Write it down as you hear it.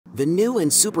The new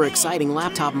and super exciting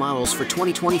laptop models for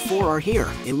 2024 are here,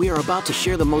 and we are about to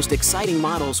share the most exciting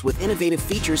models with innovative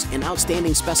features and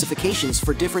outstanding specifications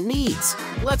for different needs.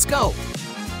 Let's go!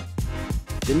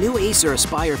 The new Acer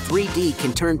Aspire 3D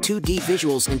can turn 2D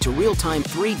visuals into real-time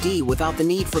 3D without the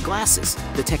need for glasses.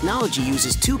 The technology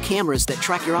uses two cameras that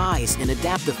track your eyes and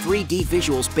adapt the 3D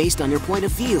visuals based on your point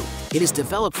of view. It is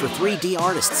developed for 3D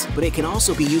artists, but it can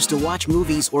also be used to watch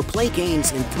movies or play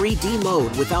games in 3D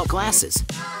mode without glasses.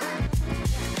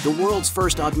 The world's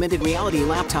first augmented reality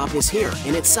laptop is here,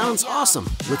 and it sounds awesome.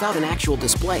 Without an actual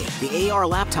display, the AR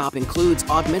laptop includes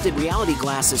augmented reality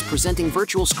glasses presenting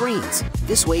virtual screens.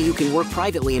 This way you can work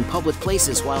privately in public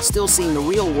places while still seeing the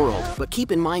real world, but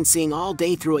keep in mind seeing all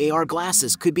day through AR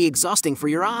glasses could be exhausting for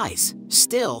your eyes.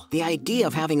 Still, the idea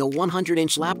of having a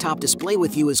 100-inch laptop display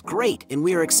with you is great, and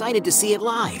we are excited to see it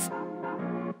live.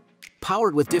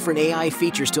 Powered with different AI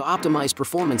features to optimize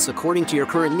performance according to your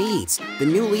current needs, the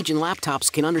new Legion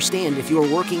laptops can understand if you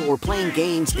are working or playing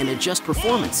games and adjust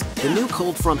performance. The new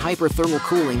Cold Front Hyperthermal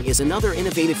Cooling is another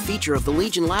innovative feature of the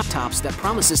Legion laptops that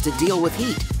promises to deal with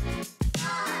heat.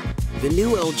 The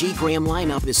new LG Gram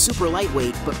lineup is super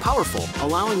lightweight but powerful,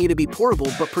 allowing you to be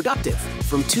portable but productive.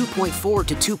 From 2.4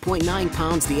 to 2.9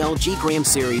 pounds, the LG Gram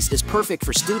series is perfect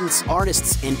for students,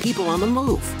 artists, and people on the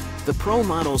move. The Pro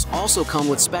models also come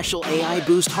with special AI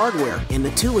Boost hardware, and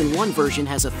the 2-in-1 version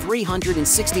has a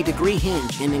 360-degree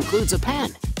hinge and includes a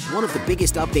pen. One of the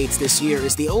biggest updates this year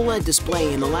is the OLED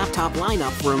display in the laptop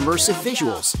lineup for immersive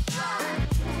visuals.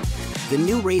 The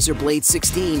new Razer Blade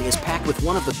 16 is packed with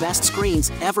one of the best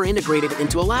screens ever integrated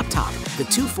into a laptop. The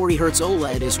 240Hz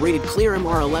OLED is rated Clear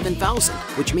MR 11000,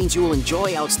 which means you will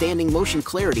enjoy outstanding motion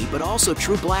clarity but also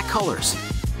true black colors.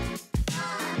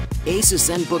 Asus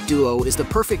ZenBook Duo is the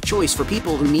perfect choice for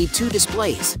people who need two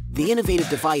displays. The innovative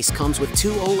device comes with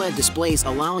two OLED displays,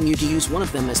 allowing you to use one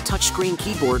of them as touchscreen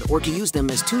keyboard or to use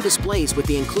them as two displays with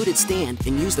the included stand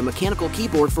and use the mechanical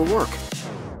keyboard for work.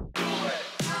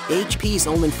 HP's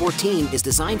Omen 14 is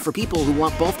designed for people who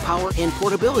want both power and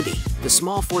portability. The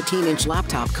small 14-inch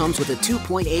laptop comes with a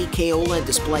 2.8K OLED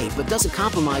display but doesn't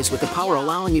compromise with the power,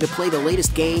 allowing you to play the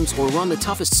latest games or run the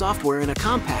toughest software in a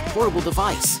compact, portable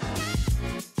device.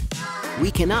 We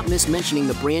cannot miss mentioning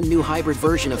the brand new hybrid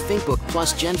version of ThinkBook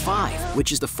Plus Gen 5,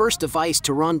 which is the first device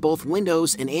to run both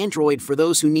Windows and Android for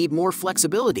those who need more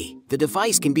flexibility. The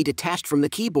device can be detached from the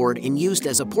keyboard and used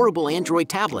as a portable Android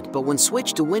tablet, but when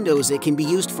switched to Windows, it can be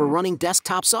used for running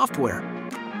desktop software.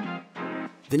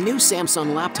 The new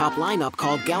Samsung laptop lineup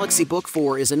called Galaxy Book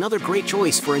 4 is another great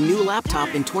choice for a new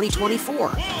laptop in 2024.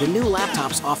 The new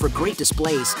laptops offer great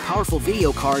displays, powerful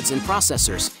video cards, and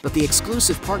processors, but the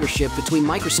exclusive partnership between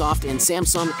Microsoft and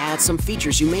Samsung adds some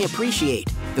features you may appreciate.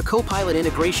 The Copilot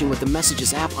integration with the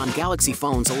Messages app on Galaxy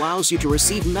phones allows you to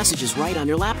receive messages right on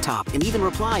your laptop and even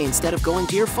reply instead of going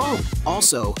to your phone.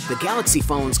 Also, the Galaxy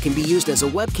phones can be used as a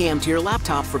webcam to your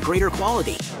laptop for greater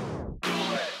quality.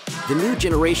 The new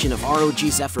generation of ROG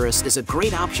Zephyrus is a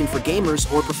great option for gamers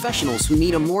or professionals who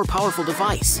need a more powerful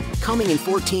device. Coming in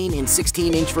 14 and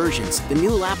 16-inch versions, the new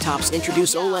laptops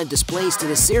introduce OLED displays to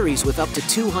the series with up to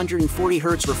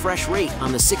 240Hz refresh rate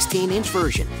on the 16-inch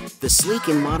version. The sleek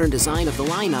and modern design of the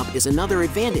lineup is another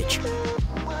advantage.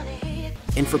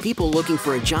 And for people looking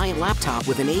for a giant laptop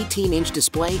with an 18-inch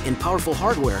display and powerful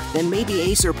hardware, then maybe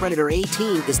Acer Predator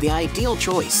 18 is the ideal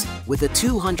choice. With a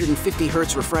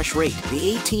 250Hz refresh rate,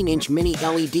 the 18-inch mini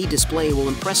LED display will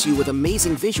impress you with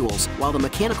amazing visuals, while the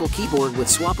mechanical keyboard with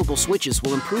swappable switches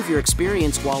will improve your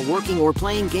experience while working or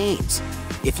playing games.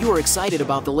 If you are excited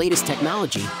about the latest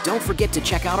technology, don't forget to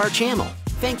check out our channel.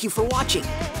 Thank you for watching.